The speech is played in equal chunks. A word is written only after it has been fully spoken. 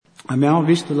Abbiamo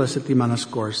visto la settimana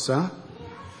scorsa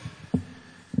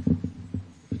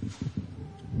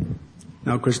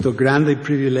questo grande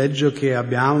privilegio che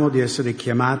abbiamo di essere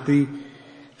chiamati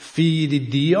figli di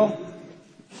Dio,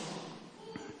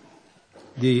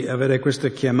 di avere questa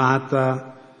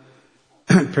chiamata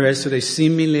per essere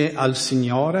simili al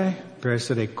Signore, per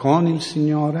essere con il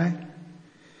Signore.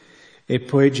 E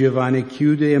poi Giovanni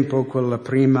chiude un po' con la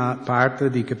prima parte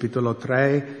di capitolo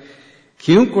 3.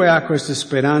 Chiunque ha questa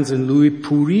speranza in Lui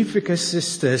purifica se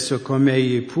stesso come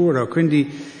Egli è puro. Quindi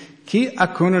chi ha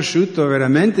conosciuto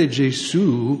veramente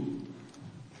Gesù,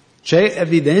 c'è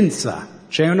evidenza,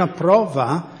 c'è una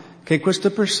prova che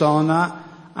questa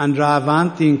persona andrà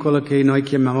avanti in quello che noi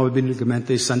chiamiamo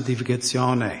biblicamente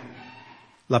santificazione,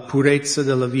 la purezza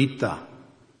della vita,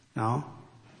 no?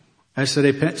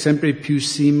 Essere sempre più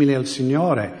simile al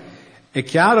Signore. È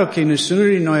chiaro che nessuno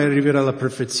di noi arriverà alla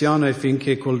perfezione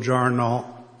finché quel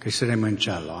giorno che saremo in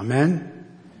cielo, amen?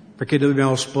 Perché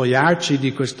dobbiamo spogliarci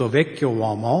di questo vecchio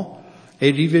uomo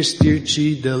e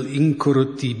rivestirci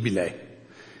dell'incorruttibile.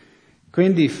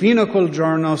 Quindi fino a quel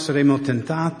giorno saremo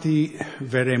tentati,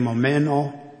 verremo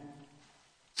meno,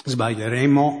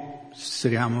 sbaglieremo,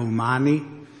 saremo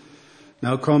umani.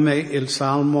 No, come il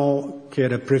salmo che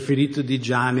era preferito di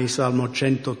Gianni, Salmo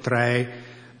 103,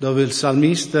 dove il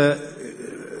salmista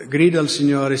grida al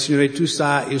Signore, Signore, tu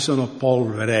sai, io sono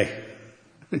polvere,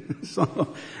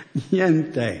 sono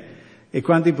niente. E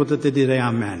quanti potete dire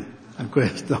amen a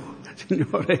questo?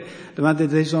 Signore, davanti a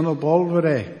te sono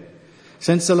polvere.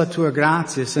 Senza la tua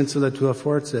grazia, senza la tua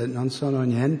forza, non sono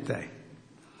niente.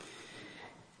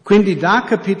 Quindi da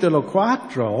capitolo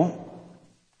 4,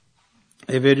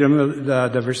 e vediamo da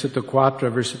versetto 4 a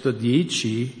versetto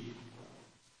 10,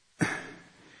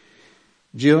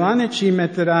 Giovanni ci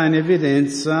metterà in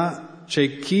evidenza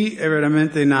c'è chi è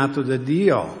veramente nato da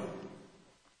Dio.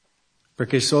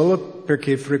 Perché solo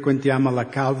perché frequentiamo la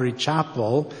Calvary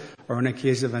Chapel o una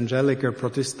chiesa evangelica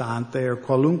protestante o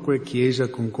qualunque chiesa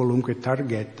con qualunque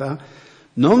targhetta,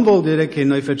 non vuol dire che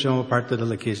noi facciamo parte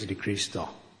della Chiesa di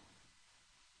Cristo.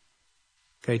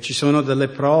 Okay? Ci sono delle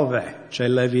prove, c'è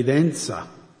l'evidenza.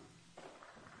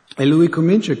 E lui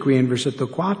comincia qui in versetto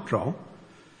 4.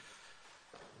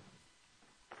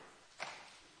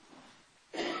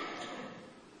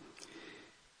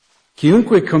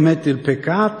 Chiunque commette il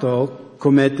peccato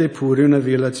commette pure una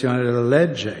violazione della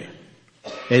legge.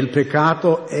 E il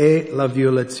peccato è la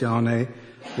violazione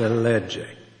della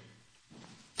legge.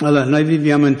 Allora, noi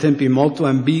viviamo in tempi molto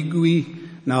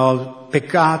ambigui, no?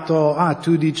 Peccato,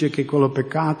 tu dici che quello è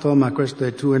peccato, ma questa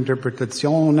è tua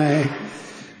interpretazione.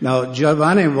 No,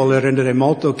 Giovanni vuole rendere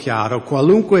molto chiaro,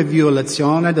 qualunque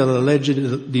violazione della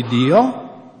legge di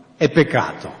Dio è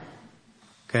peccato.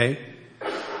 Ok?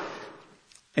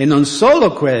 E non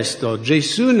solo questo,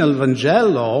 Gesù nel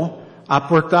Vangelo ha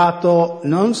portato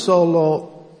non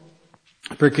solo,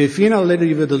 perché fino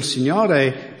all'arrivo del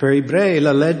Signore, per gli ebrei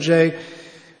la legge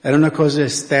era una cosa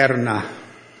esterna,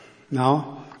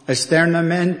 no?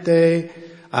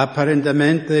 Esternamente,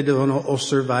 apparentemente devono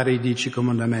osservare i 10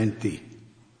 comandamenti.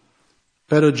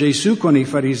 Però Gesù con i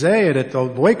farisei ha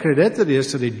detto, voi credete di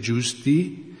essere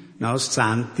giusti, no?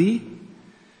 Santi?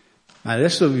 Ma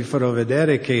adesso vi farò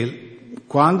vedere che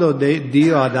quando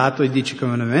Dio ha dato i 10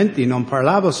 comandamenti non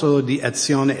parlava solo di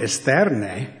azioni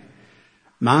esterne,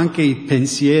 ma anche i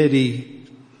pensieri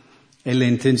e le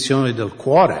intenzioni del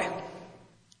cuore.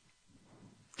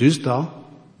 Giusto?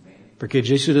 Perché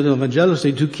Gesù nel Vangelo,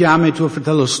 se tu chiami tuo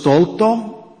fratello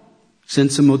stolto,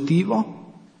 senza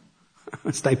motivo,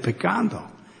 stai peccando.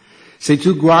 Se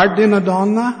tu guardi una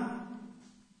donna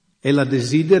e la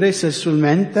desideri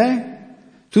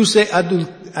sessualmente, tu sei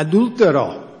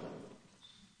adultero.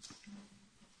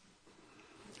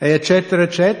 E eccetera,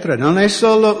 eccetera. Non è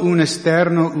solo un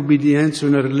esterno ubbidienza,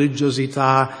 una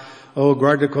religiosità,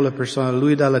 guarda quella persona,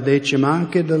 lui dà la decima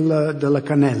anche della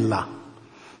cannella,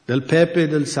 del pepe e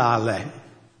del sale.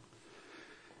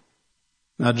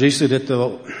 Ma Gesù ha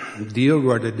detto, Dio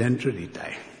guarda dentro di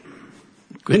te.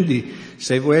 Quindi,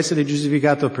 se vuoi essere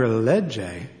giustificato per la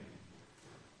legge,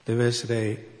 deve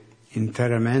essere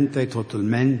interamente,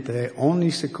 totalmente, ogni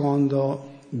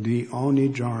secondo di ogni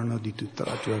giorno di tutta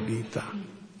la tua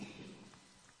vita.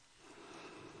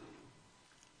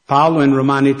 Paolo in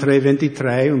Romani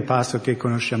 3:23, un passo che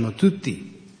conosciamo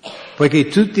tutti, poiché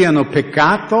tutti hanno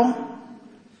peccato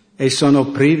e sono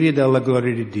privi della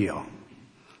gloria di Dio.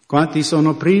 Quanti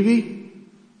sono privi?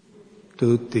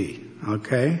 Tutti,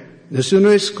 ok? Nessuno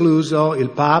è escluso, il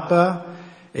Papa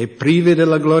è privo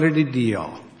della gloria di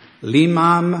Dio,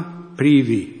 l'imam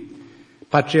privi,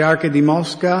 patriarca di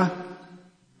Mosca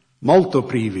molto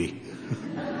privi.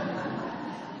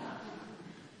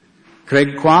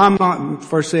 qua, ma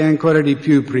forse ancora di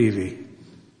più privi.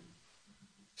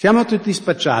 Siamo tutti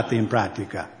spacciati in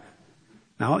pratica.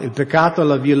 No? Il peccato è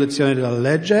la violazione della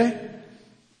legge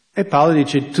e Paolo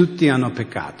dice tutti hanno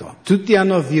peccato, tutti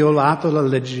hanno violato la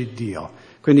legge di Dio.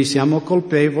 Quindi siamo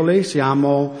colpevoli,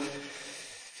 siamo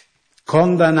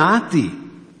condannati.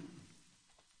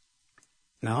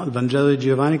 No? Il Vangelo di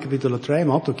Giovanni capitolo 3 è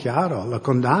molto chiaro, la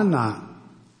condanna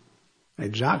è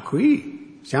già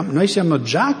qui, noi siamo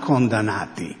già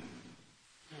condannati.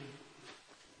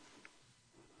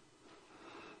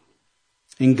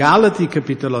 In Galati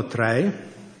capitolo 3,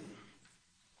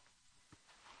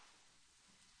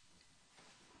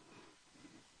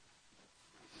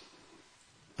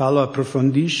 Paolo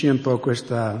approfondisce un po'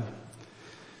 questa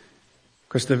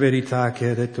verità che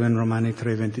ha detto in Romani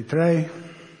 3:23,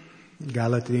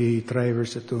 Galati 3,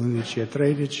 versetto 11 e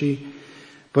 13,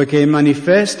 poiché è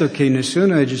manifesto che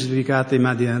nessuno è giustificato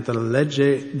mediante la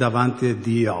legge davanti a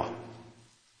Dio,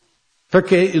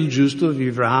 perché il giusto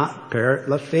vivrà per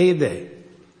la fede.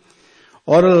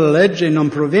 Ora la legge non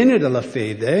proviene dalla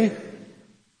fede,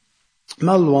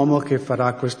 ma l'uomo che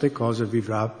farà queste cose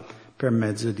vivrà per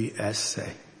mezzo di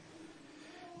esse.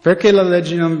 Perché la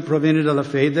legge non proviene dalla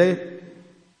fede?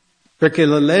 Perché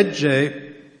la legge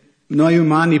noi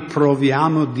umani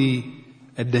proviamo di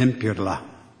adempierla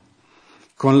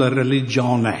con la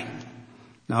religione,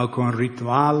 no? Con il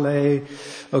rituale,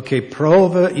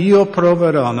 io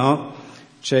proverò, no?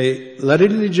 Cioè, la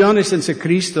religione senza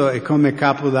Cristo è come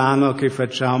Capodanno che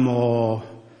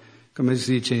facciamo, come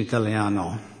si dice in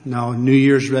italiano, no? New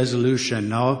Year's Resolution,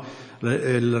 no?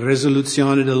 La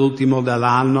risoluzione dell'ultimo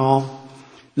dell'anno.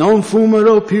 Non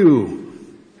fumerò più,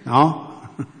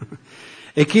 no?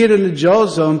 E chi è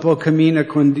religioso un po'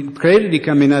 crede di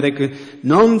camminare che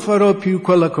non farò più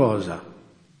quella cosa.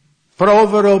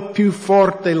 Proverò più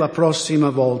forte la prossima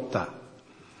volta.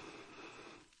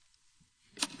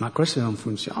 Ma questo non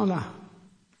funziona,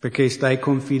 perché stai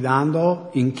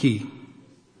confidando in chi?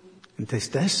 In te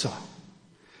stesso.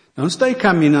 Non stai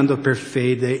camminando per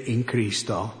fede in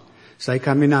Cristo, stai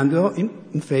camminando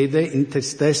in fede in te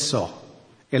stesso.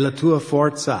 È la tua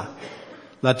forza,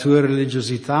 la tua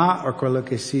religiosità o quello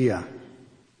che sia.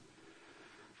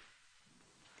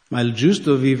 Ma il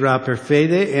giusto vivrà per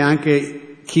fede e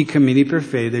anche chi cammini per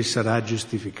fede sarà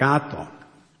giustificato.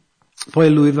 Poi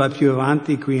lui va più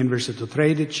avanti qui in versetto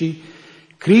 13.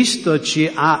 Cristo ci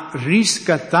ha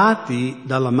riscattati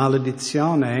dalla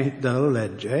maledizione della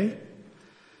legge,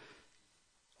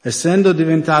 essendo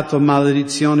diventato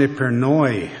maledizione per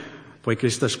noi.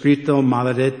 Poiché sta scritto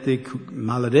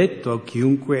maledetto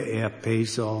chiunque è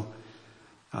appeso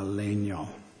al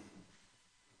legno.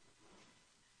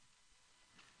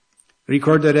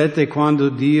 Ricorderete quando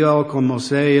Dio con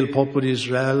Mosè e il popolo di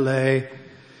Israele,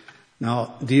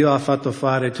 Dio ha fatto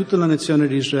fare tutta la nazione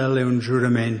di Israele un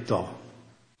giuramento.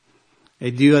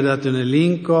 E Dio ha dato un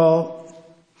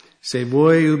elenco, se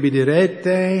voi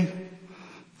ubbidirete,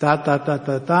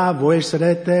 voi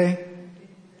sarete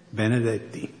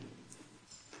benedetti.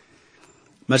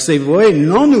 Ma se voi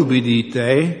non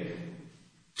ubbidite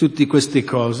tutte queste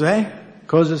cose,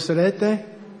 cosa sarete?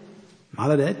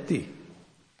 Maledetti.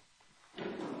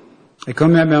 E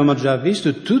come abbiamo già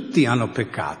visto, tutti hanno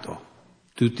peccato.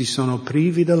 Tutti sono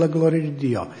privi della gloria di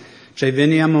Dio. Cioè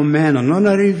veniamo meno, non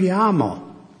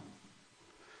arriviamo.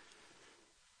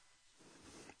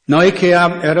 Noi che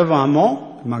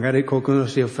eravamo, magari qualcuno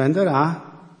si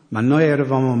offenderà, ma noi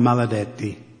eravamo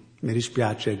maledetti. Mi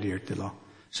dispiace dirtelo.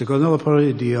 Secondo la parola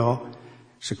di Dio,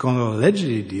 secondo la legge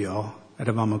di Dio,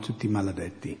 eravamo tutti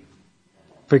maledetti.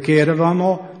 Perché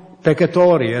eravamo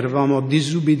peccatori, eravamo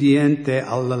disubbidienti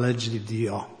alla legge di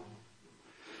Dio.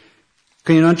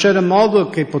 Quindi non c'era modo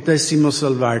che potessimo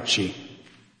salvarci.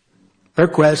 Per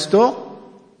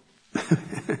questo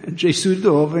Gesù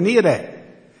doveva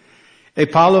venire. E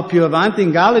Paolo più avanti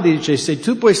in Galati dice, se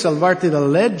tu puoi salvarti dalla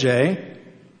legge,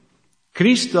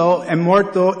 Cristo è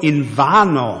morto in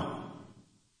vano.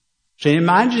 Cioè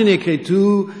immagini che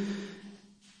tu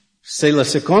sei la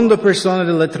seconda persona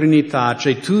della Trinità,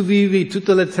 cioè tu vivi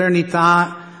tutta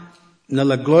l'eternità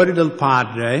nella gloria del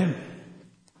Padre,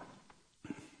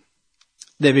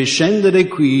 devi scendere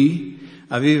qui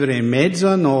a vivere in mezzo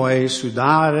a noi,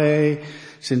 sudare,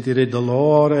 sentire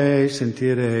dolore,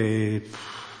 sentire...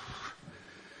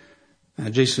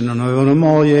 Gesù non aveva una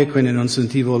moglie, quindi non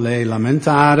sentivo lei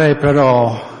lamentare,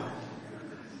 però...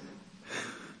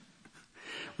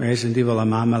 Magari sentivo la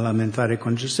mamma lamentare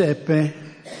con Giuseppe.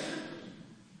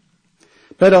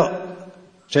 Però,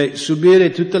 cioè,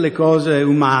 subire tutte le cose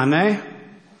umane,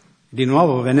 di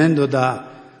nuovo venendo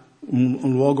da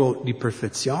un luogo di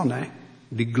perfezione,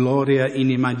 di gloria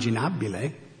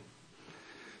inimmaginabile,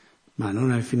 Ma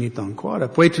non è finito ancora.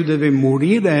 Poi tu devi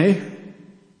morire,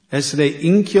 essere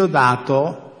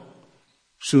inchiodato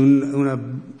su una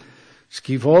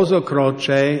schifosa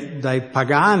croce dai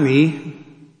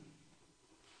pagani,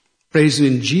 preso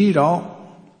in giro,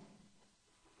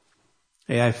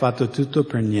 e hai fatto tutto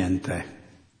per niente.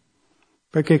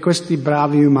 Perché questi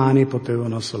bravi umani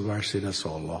potevano salvarsi da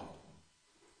solo.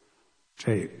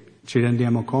 Cioè, ci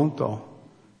rendiamo conto?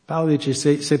 Paolo dice,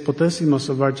 se potessimo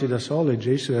salvarci da soli,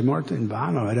 Gesù è morto in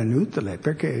vano, era inutile,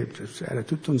 perché era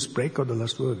tutto un spreco della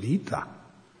sua vita.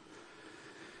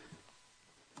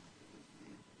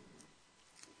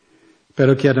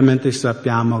 Però chiaramente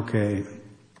sappiamo che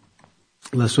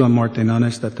la sua morte non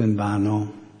è stata in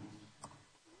vano,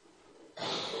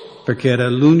 perché era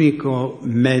l'unico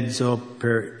mezzo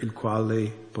per il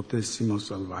quale potessimo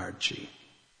salvarci.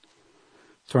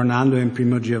 Tornando in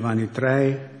 1 Giovanni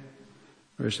 3,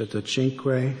 versetto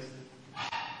 5.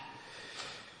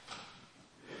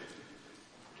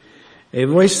 E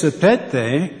voi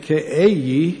sapete che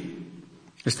Egli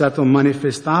è stato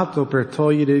manifestato per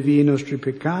togliere via i nostri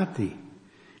peccati,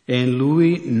 e in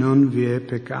Lui non vi è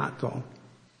peccato.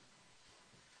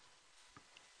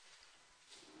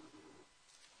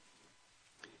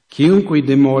 Chiunque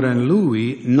dimora in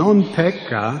Lui non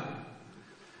pecca.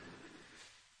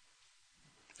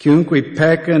 Chiunque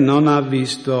pecca non ha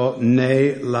visto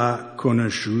né l'ha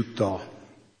conosciuto.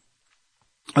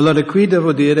 Allora qui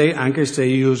devo dire, anche se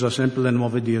io uso sempre le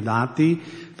Nuove Diodati,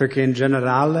 perché in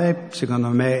generale, secondo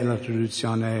me, è la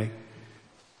traduzione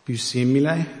più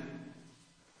simile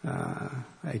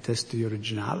ai testi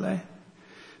originali,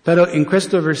 però in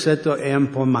questo versetto è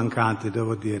un po' mancante,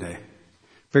 devo dire,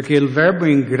 perché il verbo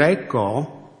in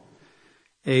greco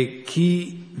è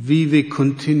chi vive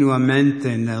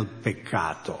continuamente nel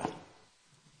peccato.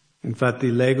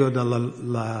 Infatti leggo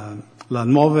dalla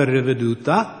Nuova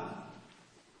Riveduta,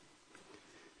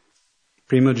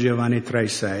 1 Giovanni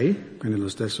 3,6, quindi lo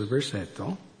stesso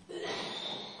versetto.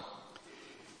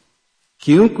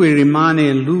 Chiunque rimane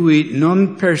in Lui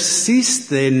non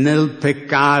persiste nel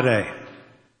peccare.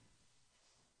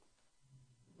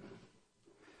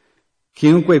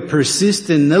 Chiunque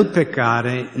persiste nel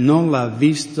peccare non l'ha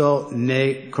visto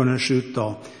né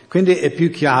conosciuto. Quindi è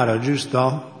più chiaro,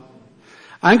 giusto?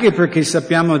 Anche perché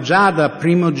sappiamo già da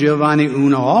 1 Giovanni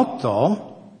 1,8,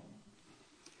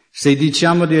 se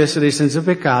diciamo di essere senza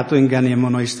peccato, inganniamo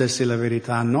noi stessi la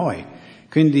verità a noi.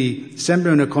 Quindi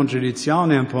sembra una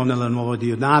contraddizione un po' nella Nuova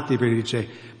Diodati, perché dice,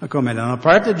 ma come, da una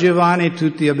parte Giovanni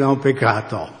tutti abbiamo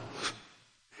peccato.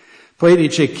 Poi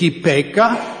dice, chi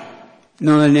pecca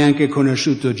non ha neanche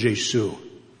conosciuto Gesù,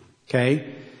 ok?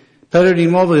 Però di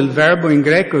nuovo il verbo in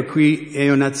greco qui è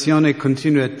un'azione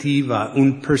continuativa,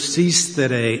 un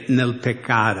persistere nel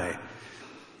peccare.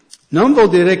 Non vuol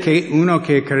dire che uno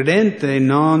che è credente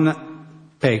non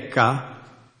pecca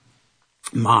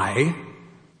mai,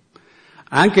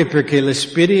 anche perché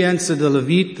l'esperienza della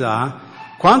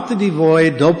vita, quanti di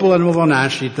voi dopo la nuova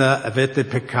nascita avete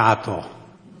peccato?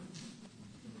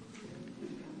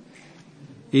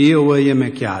 Io, William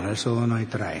e Chiara, solo noi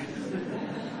tre.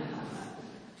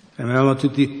 Avevamo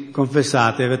tutti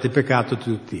confessato, avete peccato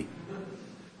tutti.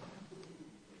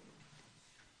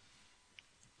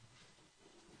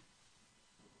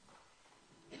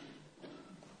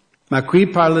 Ma qui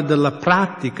parla della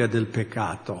pratica del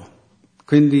peccato,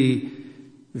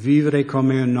 quindi vivere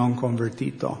come un non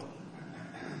convertito,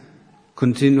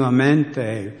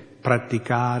 continuamente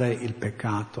praticare il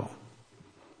peccato.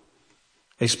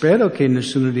 E spero che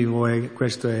nessuno di voi,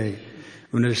 questa è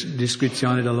una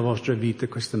descrizione della vostra vita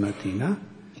questa mattina,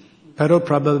 però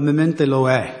probabilmente lo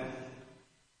è.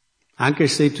 Anche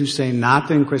se tu sei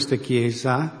nato in questa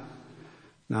chiesa,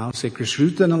 no? Sei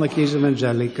cresciuto nella chiesa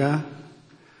evangelica,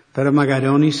 però magari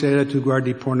ogni sera tu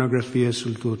guardi pornografia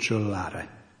sul tuo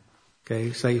cellulare.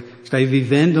 Okay? Stai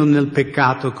vivendo nel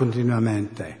peccato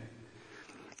continuamente.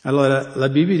 Allora, la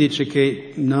Bibbia dice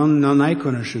che non hai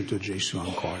conosciuto Gesù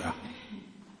ancora,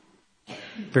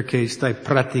 perché stai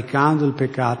praticando il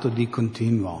peccato di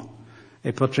continuo.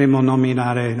 E potremmo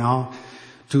nominare, no?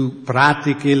 Tu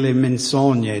pratichi le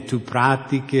menzogne, tu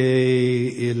pratichi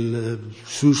il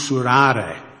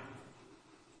sussurrare,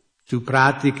 tu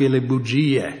pratichi le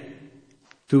bugie,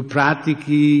 tu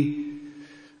pratichi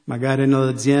magari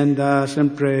nell'azienda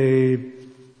sempre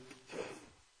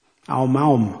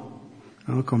aum,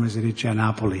 no? Come si dice a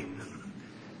Napoli.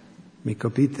 Mi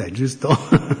capite, giusto?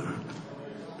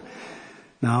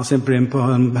 No, sempre un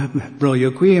po'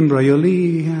 imbroglio qui, imbroglio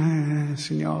lì,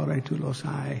 Signore, tu lo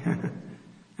sai.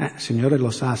 Signore lo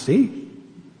sa, sì?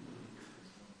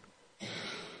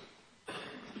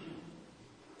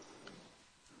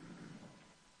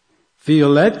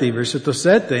 Figlioletti, versetto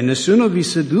 7, nessuno vi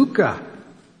seduca.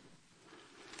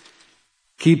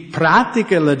 Chi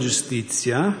pratica la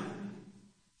giustizia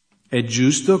è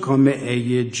giusto come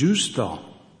egli è giusto.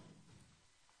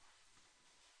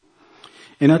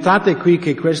 E notate qui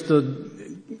che questo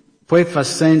poi fa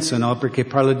senso, no? Perché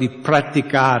parla di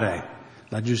praticare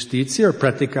la giustizia o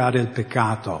praticare il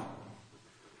peccato.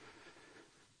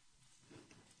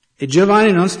 E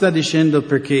Giovanni non sta dicendo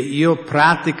perché io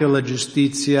pratico la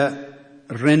giustizia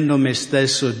rendo me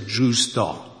stesso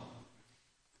giusto.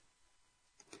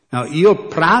 No, io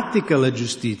pratico la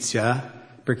giustizia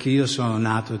perché io sono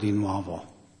nato di nuovo.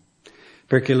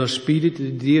 Perché lo Spirito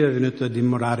di Dio è venuto a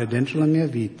dimorare dentro la mia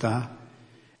vita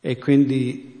e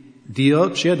quindi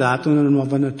Dio ci ha dato una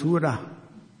nuova natura.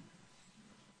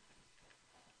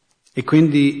 E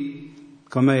quindi,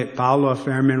 come Paolo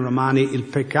afferma in Romani, il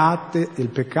peccato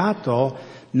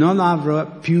non avrà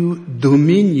più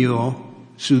dominio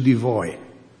su di voi.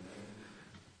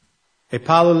 E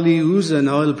Paolo lì usa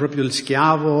proprio il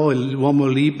schiavo, l'uomo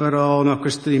libero,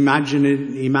 queste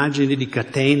immagini di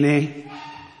catene.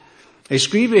 E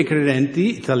scrive ai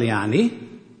credenti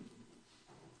italiani,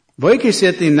 voi che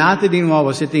siete nati di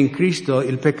nuovo, siete in Cristo,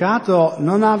 il peccato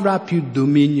non avrà più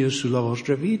dominio sulla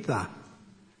vostra vita.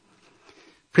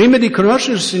 Prima di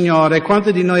conoscere il Signore,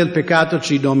 quanto di noi il peccato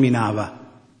ci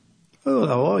dominava? Oh,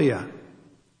 la voglia.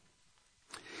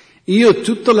 Io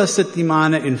tutta la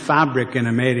settimana in fabbrica in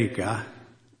America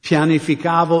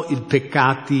pianificavo i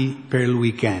peccati per il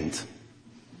weekend.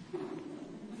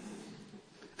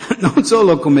 Non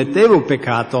solo commettevo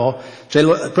peccato, c'è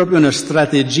proprio una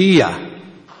strategia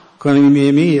con i miei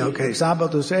amici. Ok,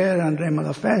 sabato sera andremo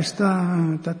alla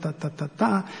festa,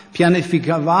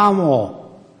 pianificavamo.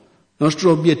 Il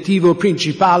nostro obiettivo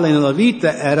principale nella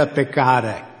vita era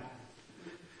peccare.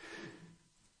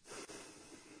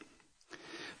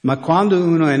 Ma quando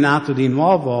uno è nato di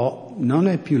nuovo, non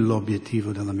è più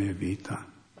l'obiettivo della mia vita.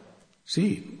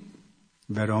 Sì,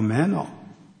 verrò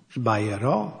meno,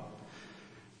 sbaglierò,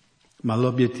 ma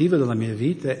l'obiettivo della mia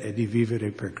vita è di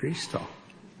vivere per Cristo,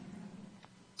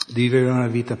 di vivere una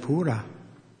vita pura,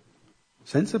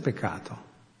 senza peccato.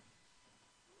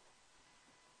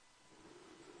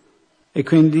 E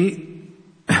quindi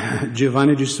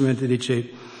Giovanni giustamente dice,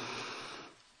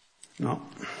 no,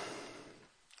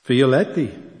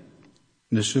 figlioletti,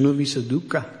 nessuno vi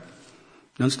seduca.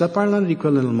 Non sta parlando di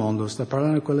quelli nel mondo, sta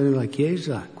parlando di quelli nella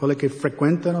Chiesa, quelli che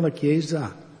frequentano la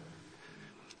Chiesa.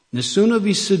 Nessuno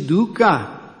vi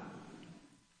seduca.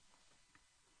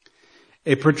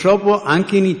 E purtroppo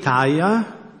anche in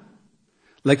Italia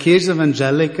la Chiesa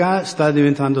evangelica sta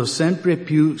diventando sempre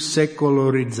più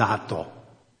secolarizzato.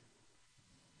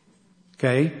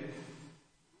 Ok?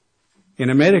 In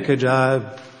America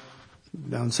già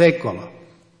da un secolo,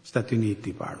 Stati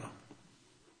Uniti parlo.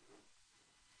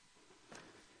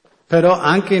 Però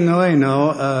anche noi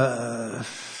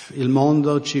il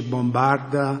mondo ci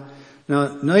bombarda.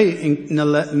 No, noi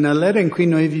nell'era in cui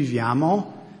noi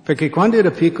viviamo, perché quando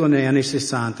ero piccolo negli anni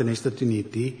 60 negli Stati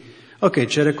Uniti, ok,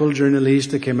 c'era quel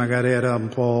giornalista che magari era un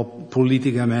po'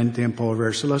 politicamente un po'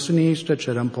 verso la sinistra,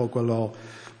 c'era un po' quello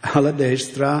alla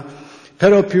destra,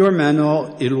 però più o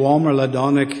meno l'uomo e la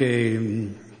donna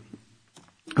che,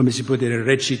 come si può dire,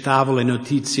 recitava le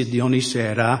notizie di ogni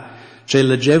sera, cioè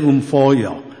leggeva un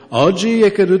foglio. Oggi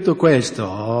è caduto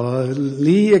questo,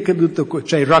 lì è caduto questo,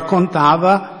 cioè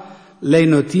raccontava le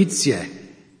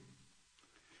notizie.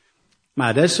 Ma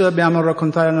adesso dobbiamo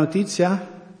raccontare la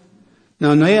notizia?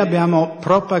 No, noi abbiamo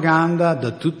propaganda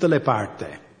da tutte le parti.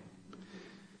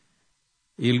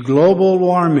 Il global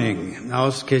warming, no?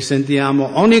 Che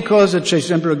sentiamo, ogni cosa c'è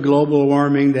sempre il global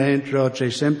warming dentro, c'è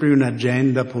sempre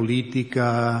un'agenda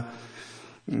politica.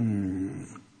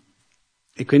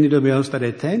 E quindi dobbiamo stare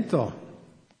attenti.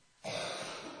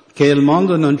 Che il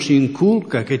mondo non ci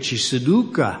inculca, che ci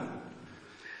seduca,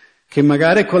 che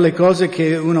magari quelle cose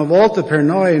che una volta per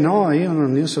noi, no,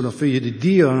 io sono figlio di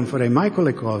Dio, non farei mai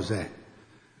quelle cose.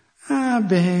 Ah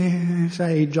beh,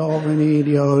 sai, i giovani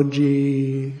di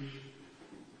oggi,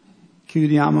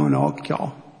 chiudiamo un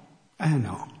occhio.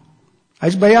 No,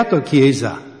 hai sbagliato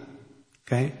Chiesa,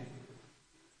 ok?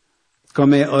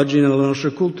 Come oggi nella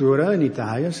nostra cultura in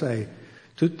Italia, sai,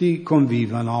 tutti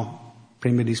convivono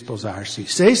prima di sposarsi,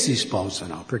 se si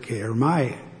sposano, perché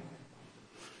ormai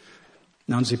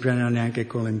non si prendono neanche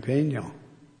quell'impegno.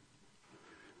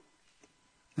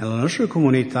 Nella nostra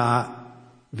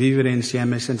comunità vivere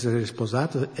insieme senza essere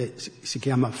sposato si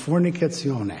chiama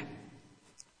fornicazione.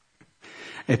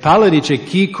 E Paolo dice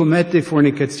chi commette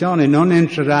fornicazione non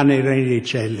entrerà nei regni dei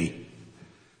cieli.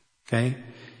 Ok?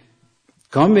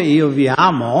 Come io vi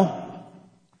amo,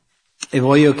 e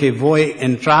voglio che voi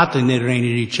entrate nel regno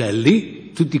dei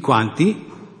cieli, tutti quanti.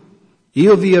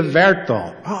 Io vi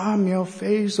avverto, mi ha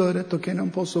offeso, ho detto che non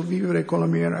posso vivere con la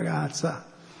mia ragazza.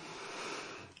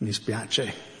 Mi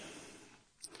spiace.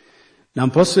 Non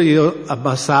posso io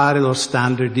abbassare lo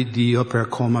standard di Dio per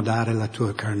accomodare la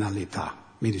tua carnalità.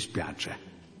 Mi dispiace.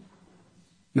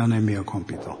 Non è mio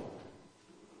compito.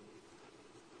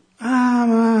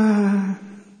 Ma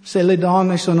se le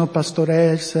donne sono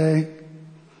pastoresse,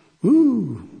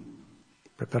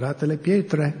 preparate le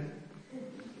pietre.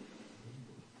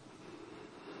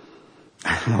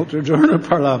 L'altro giorno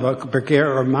parlavo, perché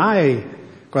ormai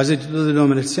quasi tutte le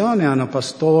denominazioni hanno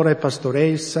pastore,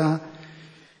 pastoressa,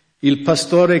 il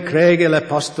pastore Craig e la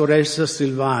pastoressa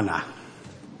Silvana.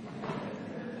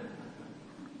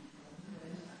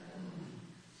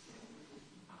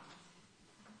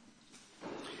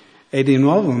 E di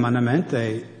nuovo,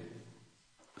 umanamente,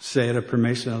 se era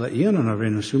permesso, io non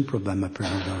avrei nessun problema per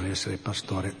non essere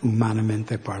pastore,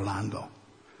 umanamente parlando.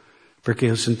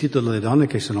 Perché ho sentito delle donne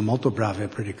che sono molto brave a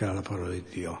predicare la parola di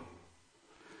Dio.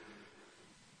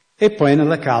 E poi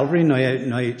nella Calvary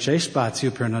noi c'è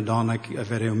spazio per una donna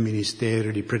avere un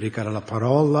ministero di predicare la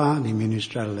parola, di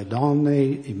ministrare alle donne,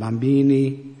 ai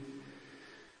bambini,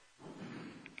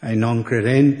 ai non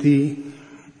credenti.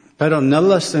 Però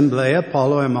nell'assemblea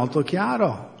Paolo è molto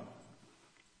chiaro.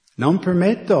 Non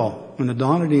permetto una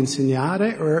donna di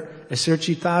insegnare o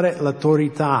esercitare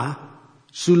l'autorità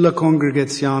sulla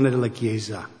congregazione della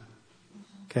Chiesa.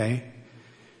 Ok?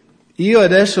 Io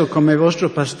adesso come vostro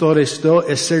pastore sto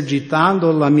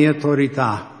esercitando la mia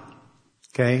autorità.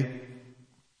 Ok?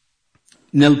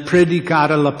 Nel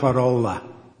predicare la parola.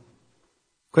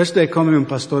 Questo è come un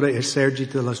pastore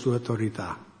esercita la sua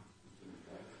autorità.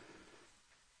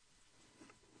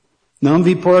 Non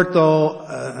vi porto,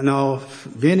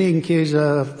 vieni in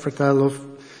chiesa, fratello,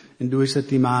 in 2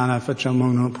 settimane facciamo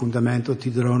un appuntamento, ti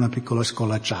darò una piccola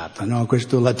scolacciata. No,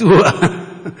 questa è la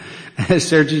tua.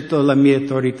 Esercito la mia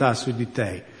autorità su di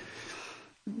te.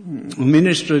 Un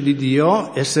ministro di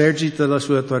Dio esercita la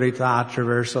sua autorità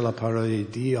attraverso la parola di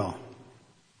Dio.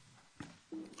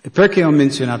 E perché ho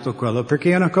menzionato quello?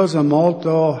 Perché è una cosa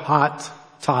molto hot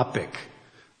topic,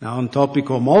 un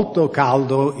topico molto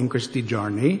caldo in questi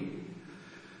giorni.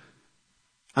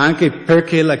 Anche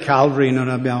perché la Calvary non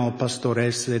abbiamo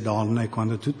pastoresse donne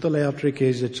quando tutte le altre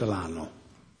chiese ce l'hanno.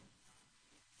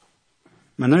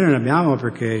 Ma noi non abbiamo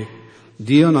perché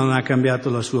Dio non ha cambiato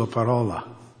la sua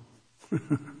parola.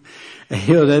 E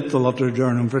io ho detto l'altro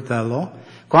giorno a un fratello,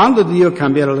 quando Dio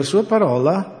cambierà la sua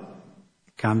parola,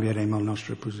 cambieremo la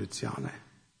nostra posizione.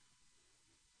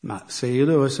 Ma se io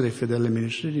devo essere fedele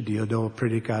ministro di Dio, devo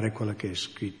predicare quello che è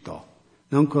scritto,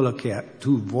 non quello che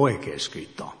tu vuoi che è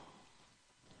scritto.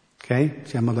 Ok?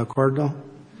 Siamo d'accordo?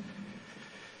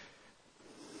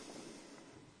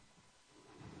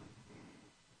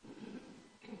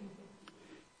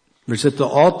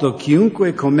 Versetto 8,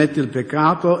 chiunque commette il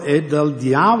peccato è del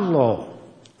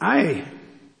diavolo.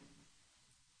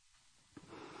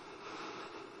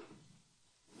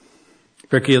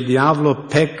 Perché il diavolo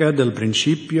pecca dal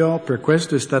principio, per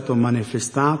questo è stato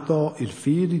manifestato il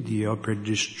Figlio di Dio per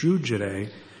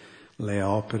distruggere le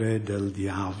opere del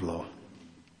diavolo.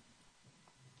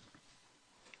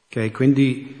 Ok,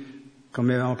 quindi,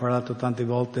 come abbiamo parlato tante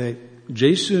volte,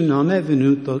 Gesù non è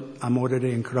venuto a morire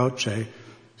in croce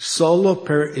solo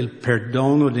per il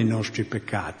perdono dei nostri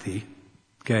peccati.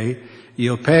 Ok?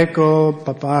 Io pecco,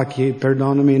 papà,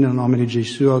 perdonami nel nome di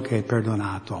Gesù, ok,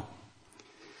 perdonato.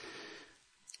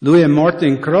 Lui è morto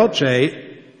in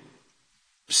croce,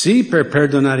 sì, per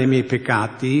perdonare i miei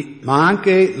peccati, ma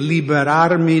anche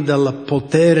liberarmi dal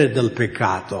potere del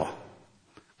peccato,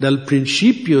 dal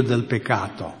principio del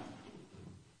peccato.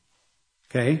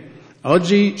 Ok?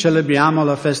 Oggi celebriamo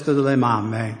la festa delle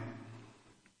mamme.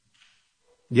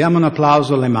 Diamo un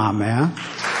applauso alle mamme,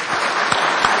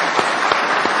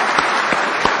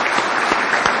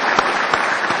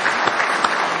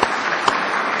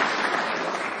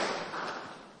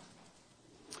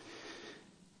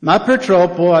 Ma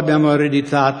purtroppo abbiamo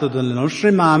ereditato dalle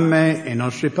nostre mamme e i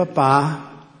nostri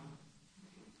papà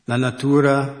la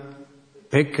natura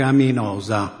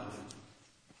peccaminosa.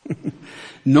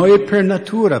 Noi per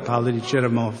natura, Paolo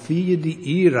diceva, figli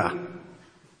di ira.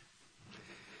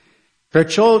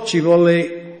 Perciò ci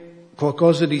vuole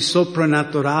qualcosa di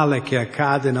soprannaturale che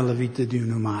accade nella vita di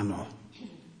un umano.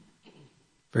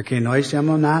 Perché noi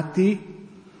siamo nati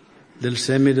del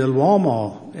seme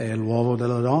dell'uomo e l'uovo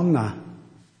della donna,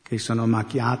 che sono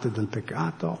macchiate dal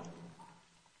peccato.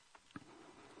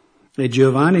 E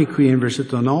Giovanni qui in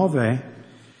versetto 9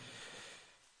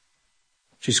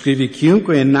 ci scrive: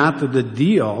 chiunque è nato da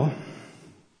Dio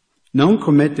Non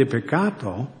commette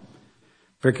peccato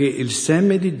perché il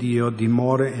seme di Dio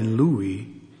dimora in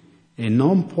lui e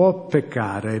non può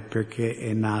peccare perché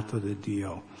è nato da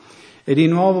Dio. E di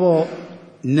nuovo,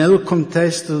 nel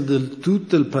contesto di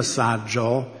tutto il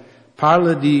passaggio,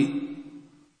 parla di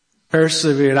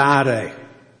perseverare,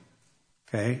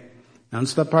 ok? Non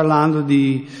sta parlando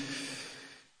di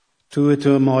tu e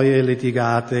tua moglie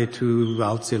litigate, tu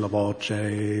alzi la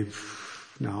voce,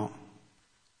 no.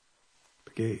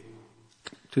 Perché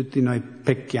tutti noi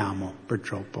pecchiamo,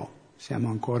 purtroppo. Siamo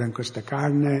ancora in questa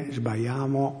carne,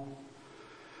 sbagliamo.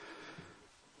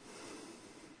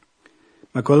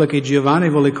 Ma quello che Giovanni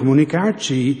vuole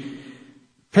comunicarci,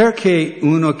 perché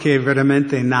uno che è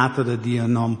veramente nato da Dio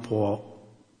non può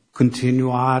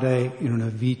continuare in una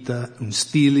vita, un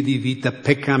stile di vita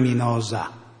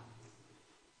peccaminosa?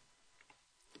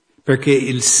 Perché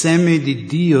il seme di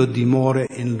Dio dimora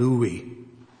in lui.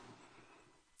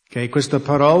 Okay, questa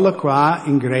parola qua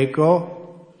in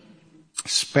greco,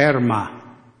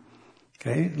 sperma,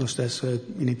 okay, lo stesso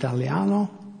in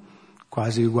italiano,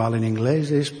 quasi uguale in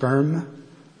inglese, sperm.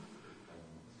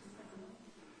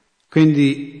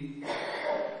 Quindi,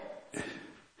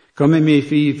 come i miei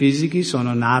figli fisici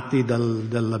sono nati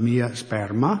dalla mia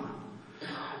sperma,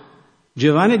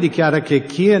 Giovanni dichiara che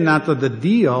chi è nato da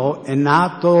Dio è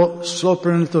nato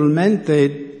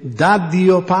soprannaturalmente da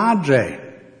Dio Padre.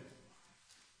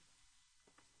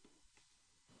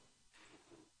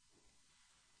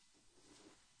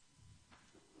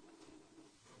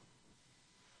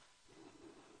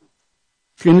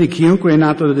 Quindi chiunque è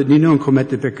nato da Dio non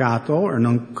commette peccato o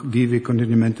non vive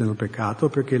continuamente nel peccato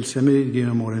perché il seme di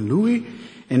Dio mora in lui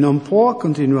e non può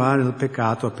continuare nel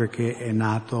peccato perché è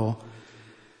nato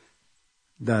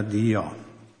da Dio.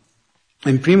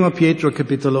 In 1 Pietro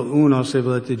capitolo 1, se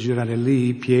volete girare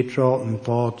lì, Pietro un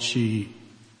po' ci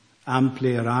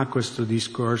amplierà questo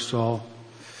discorso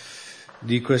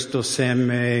di questo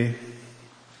seme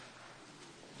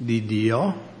di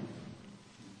Dio.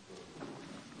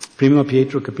 1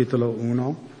 Pietro capitolo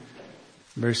 1,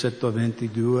 versetto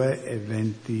 22 e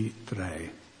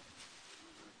 23.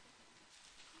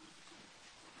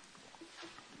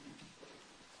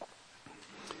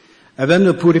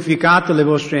 Avendo purificato le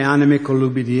vostre anime con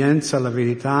l'ubbidienza alla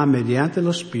verità mediante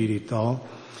lo Spirito,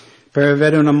 per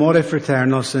avere un amore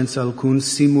fraterno senza alcuna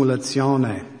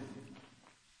simulazione.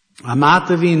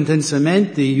 Amatevi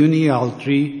intensamente gli uni gli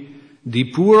altri di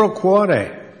puro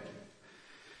cuore,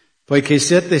 poiché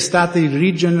siete stati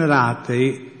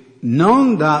rigenerati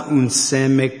non da un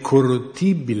seme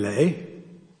corruttibile,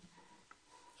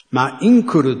 ma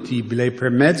incorruttibile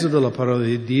per mezzo della parola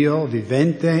di Dio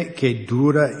vivente che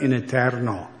dura in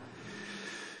eterno.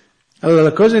 Allora,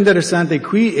 la cosa interessante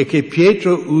qui è che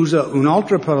Pietro usa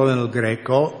un'altra parola nel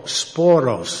greco,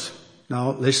 sporos,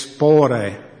 no? Le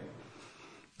spore,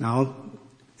 no?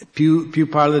 Più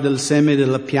parla del seme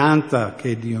della pianta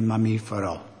che di un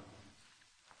mammifero.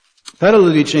 Però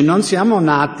lui dice, non siamo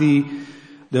nati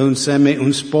da un seme,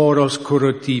 un sporos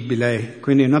corruttibile,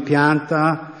 quindi una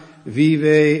pianta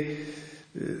vive,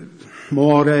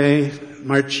 muore,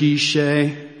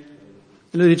 marcisce.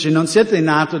 Lui dice, non siete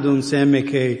nati da un seme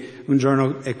che un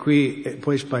giorno è qui e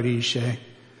poi sparisce,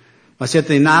 ma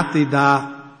siete nati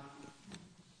da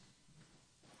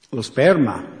lo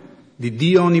sperma di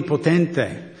Dio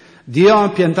Onnipotente. Dio ha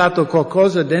piantato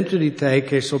qualcosa dentro di te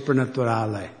che è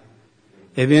soprannaturale.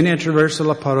 E viene attraverso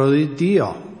la parola di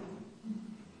Dio.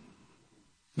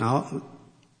 No?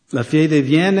 La fede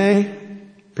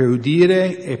viene per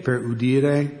udire e per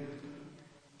udire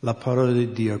la parola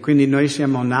di Dio. Quindi noi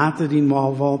siamo nati di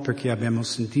nuovo perché abbiamo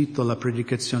sentito la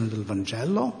predicazione del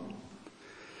Vangelo.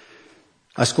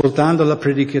 Ascoltando la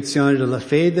predicazione della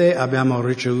fede abbiamo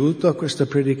ricevuto questa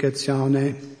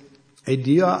predicazione e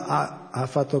Dio ha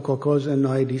fatto qualcosa in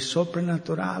noi di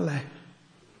soprannaturale.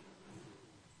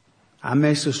 Ha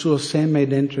messo il suo seme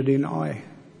dentro di noi.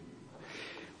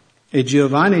 E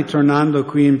Giovanni, tornando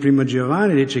qui in 1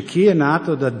 Giovanni, dice chi è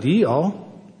nato da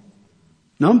Dio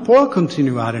non può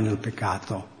continuare nel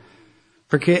peccato,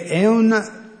 perché è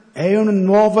un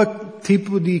nuovo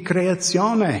tipo di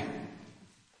creazione.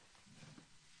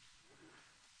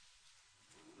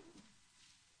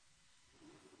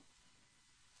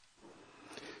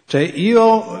 Cioè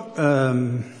io,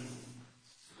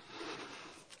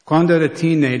 quando ero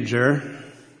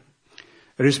teenager,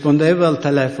 rispondevo al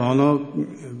telefono,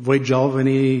 voi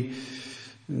giovani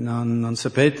non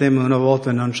sapete, ma una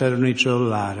volta non c'erano i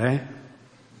cellulari,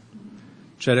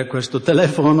 c'era questo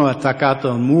telefono attaccato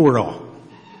al muro,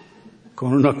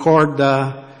 con una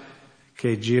corda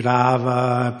che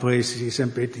girava, poi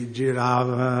sempre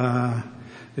girava,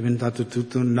 è diventato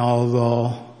tutto un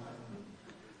nodo.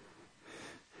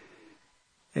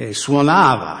 e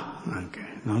suonava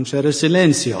anche, non c'era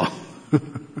silenzio.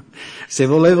 Se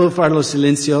volevo farlo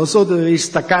silenzioso dovevi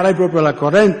staccare proprio la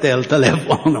corrente al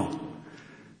telefono.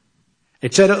 E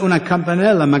c'era una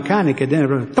campanella meccanica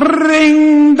dentro.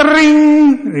 Tring,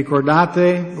 tring.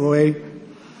 Ricordate voi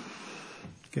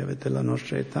che avete la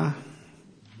nostra età?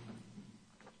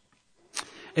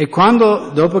 E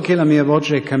dopo che la mia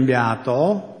voce è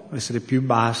cambiato, essere più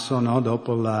basso, no?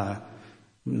 Dopo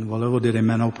non volevo dire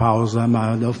menopausa,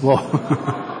 ma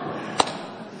dopo...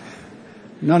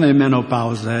 Non è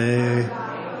menopausa, è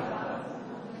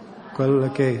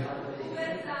quello che...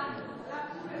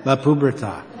 La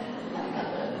pubertà.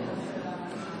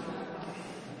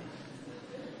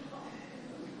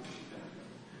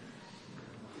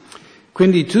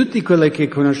 Quindi tutti quelli che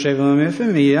conoscevano la mia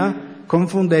famiglia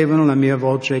confondevano la mia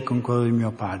voce con quella di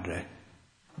mio padre.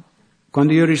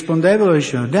 Quando io rispondevo,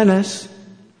 dicevano, Dennis?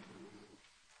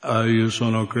 Io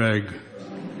sono Craig.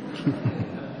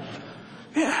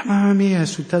 Mamma mia,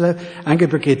 anche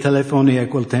perché i telefoni a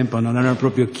quel tempo non erano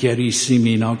proprio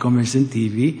chiarissimi, no? Come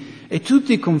sentivi, e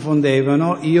tutti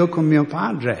confondevano io con mio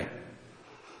padre.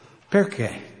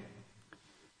 Perché?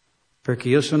 Perché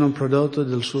io sono un prodotto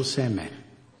del suo seme.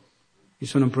 Io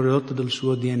sono un prodotto del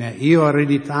suo DNA. Io ho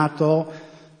ereditato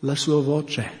la sua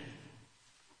voce,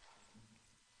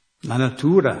 la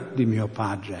natura di mio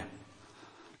padre.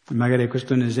 Magari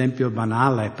questo è un esempio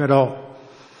banale, però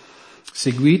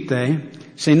seguite,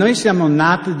 se noi siamo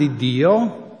nati di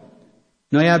Dio,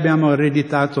 noi abbiamo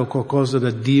ereditato qualcosa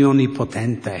da Dio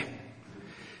onnipotente,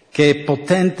 che è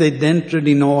potente dentro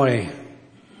di noi,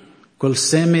 quel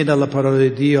seme della parola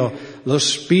di Dio, lo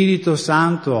Spirito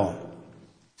Santo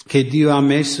che Dio ha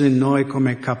messo in noi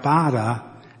come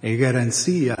capara e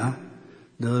garanzia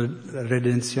della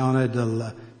redenzione,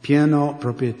 della piena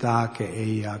proprietà che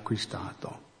Egli ha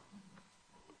acquistato.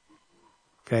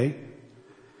 Ok?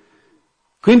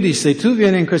 Quindi se tu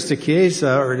vieni in questa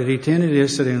chiesa o ritieni di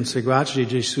essere un seguace di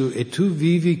Gesù e tu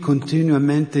vivi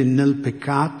continuamente nel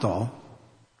peccato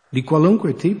di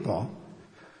qualunque tipo,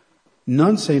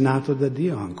 non sei nato da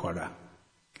Dio ancora.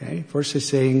 Okay? Forse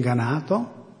sei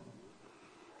ingannato.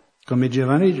 Come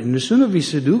Giovanni, nessuno vi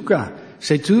seduca.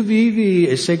 Se tu vivi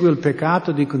e segui il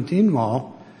peccato di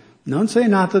continuo, non sei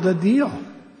nato da Dio.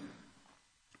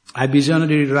 Hai bisogno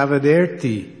di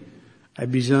ravvederti, hai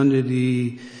bisogno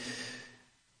di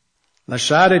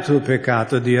lasciare il tuo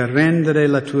peccato, di arrendere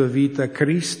la tua vita a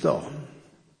Cristo.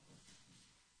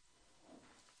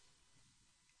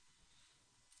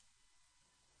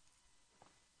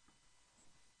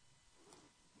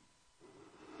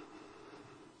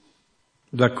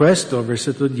 Da questo,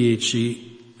 versetto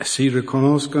 10, si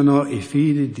riconoscono i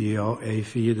figli di Dio e i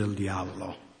figli del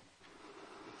diavolo.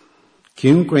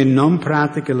 Chiunque non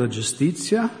pratica la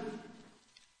giustizia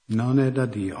non è da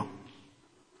Dio.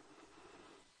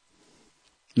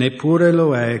 Neppure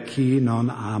lo è chi non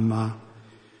ama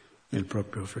il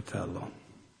proprio fratello.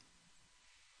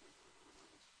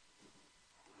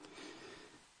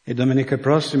 E domenica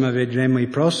prossima vedremo i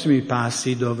prossimi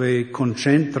passi dove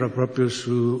concentra proprio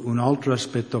su un altro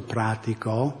aspetto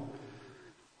pratico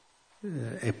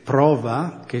e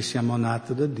prova che siamo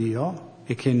nati da Dio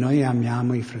e che noi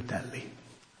amiamo i fratelli.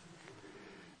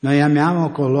 Noi amiamo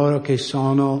coloro che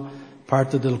sono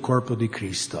parte del corpo di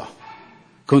Cristo,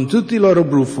 con tutti i loro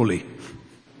brufoli.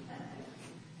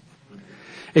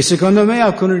 E secondo me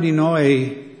alcuni di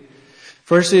noi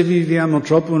forse viviamo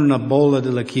troppo in una bolla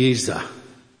della Chiesa,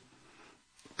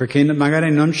 perché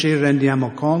magari non ci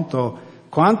rendiamo conto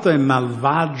quanto è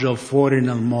malvagio fuori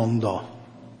nel mondo.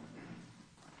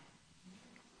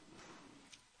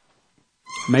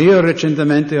 Ma io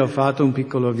recentemente ho fatto un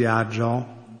piccolo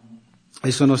viaggio e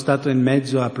sono stato in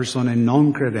mezzo a persone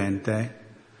non credenti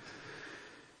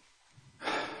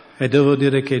e devo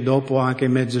dire che dopo anche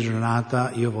mezza giornata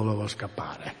io volevo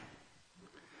scappare.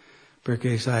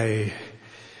 Perché sai,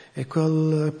 e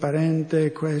quel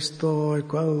parente, questo e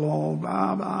quello,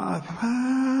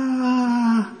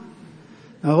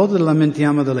 A volte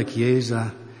lamentiamo della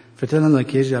Chiesa. Fratelli, nella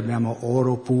Chiesa abbiamo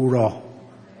oro puro,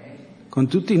 con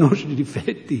tutti i nostri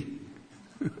difetti.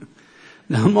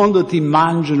 Nel mondo ti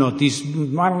mangiano, ti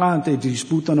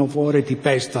sputano fuori, ti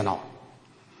pestano.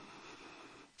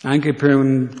 Anche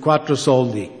per 4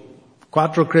 soldi,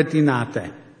 4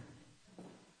 cretinate.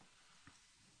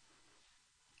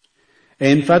 E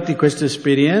infatti questa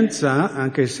esperienza,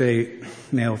 anche se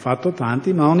ne ho fatto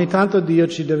tanti, ma ogni tanto Dio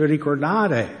ci deve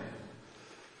ricordare.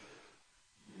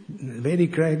 Vedi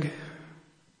Craig?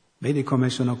 Vedi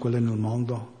come sono quelli nel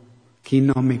mondo? Chi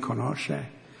non mi conosce?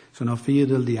 Sono figli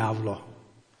del diavolo.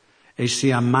 E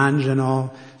si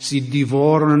mangiano, si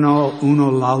divorano uno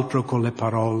l'altro con le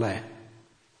parole.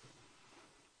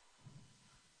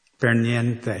 per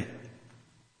niente.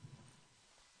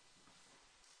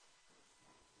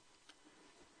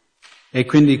 E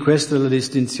quindi questa è la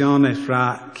distinzione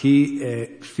fra chi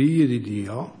è figlio di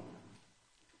Dio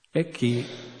e chi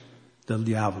del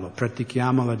diavolo.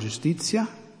 Pratichiamo la giustizia,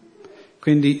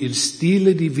 quindi il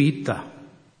stile di vita.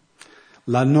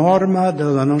 La norma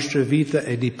della nostra vita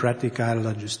è di praticare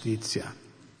la giustizia.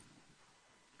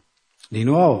 Di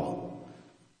nuovo,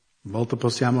 a volte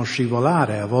possiamo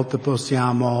scivolare, a volte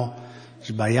possiamo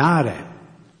sbagliare.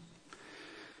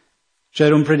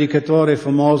 C'era un predicatore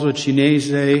famoso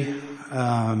cinese,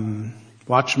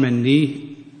 Watchman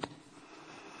Nee,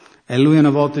 e lui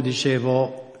una volta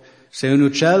diceva: se un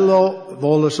uccello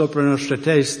vola sopra la nostra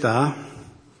testa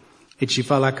e ci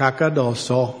fa la cacca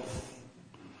addosso,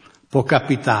 può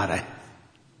capitare.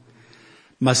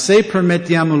 Ma se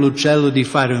permettiamo all'uccello di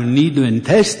fare un nido in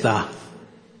testa,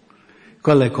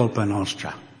 quella è colpa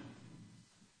nostra.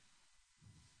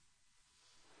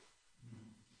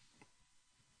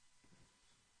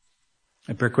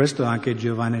 E per questo anche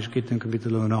Giovanni ha scritto in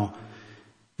capitolo 1,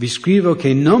 vi scrivo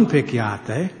che non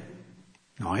pecchiate,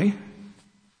 noi,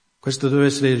 questo deve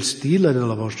essere il stile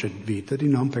della vostra vita, di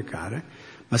non peccare,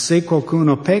 ma se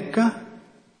qualcuno pecca,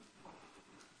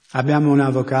 abbiamo un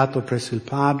avvocato presso il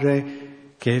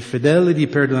Padre che è fedele di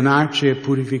perdonarci e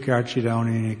purificarci da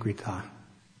ogni iniquità.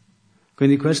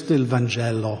 Quindi questo è il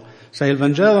Vangelo. Sai, il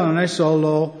Vangelo non è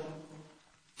solo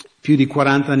più di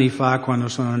 40 anni fa, quando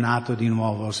sono nato di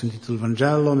nuovo, ho sentito il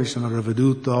Vangelo, mi sono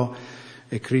ravveduto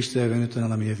e Cristo è venuto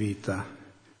nella mia vita.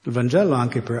 Il Vangelo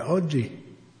anche per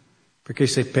oggi, perché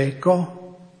se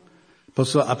pecco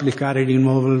posso applicare di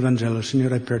nuovo il Vangelo.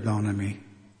 Signore, perdonami.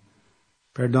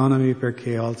 Perdonami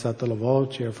perché ho alzato la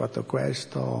voce, ho fatto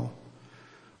questo,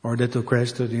 ho detto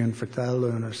questo di un fratello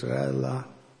e una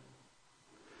sorella.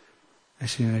 E il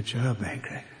Signore dice: va bene,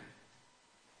 Greg,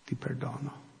 ti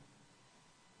perdono.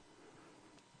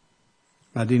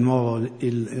 Ma di nuovo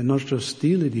il nostro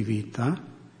stile di vita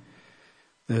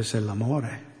deve essere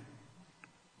l'amore.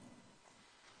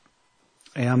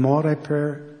 E amore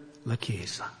per la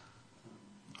Chiesa,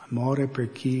 amore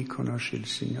per chi conosce il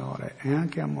Signore e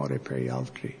anche amore per gli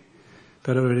altri.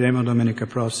 Però vedremo domenica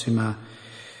prossima,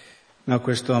 no,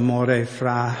 questo amore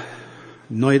fra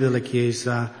noi della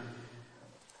Chiesa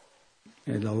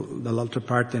e dall'altra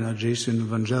parte, no, Gesù nel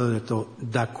Vangelo ha detto: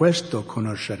 da questo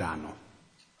conosceranno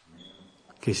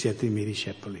che siete i miei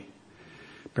discepoli,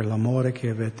 per l'amore che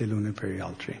avete l'uno per gli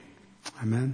altri. Amen.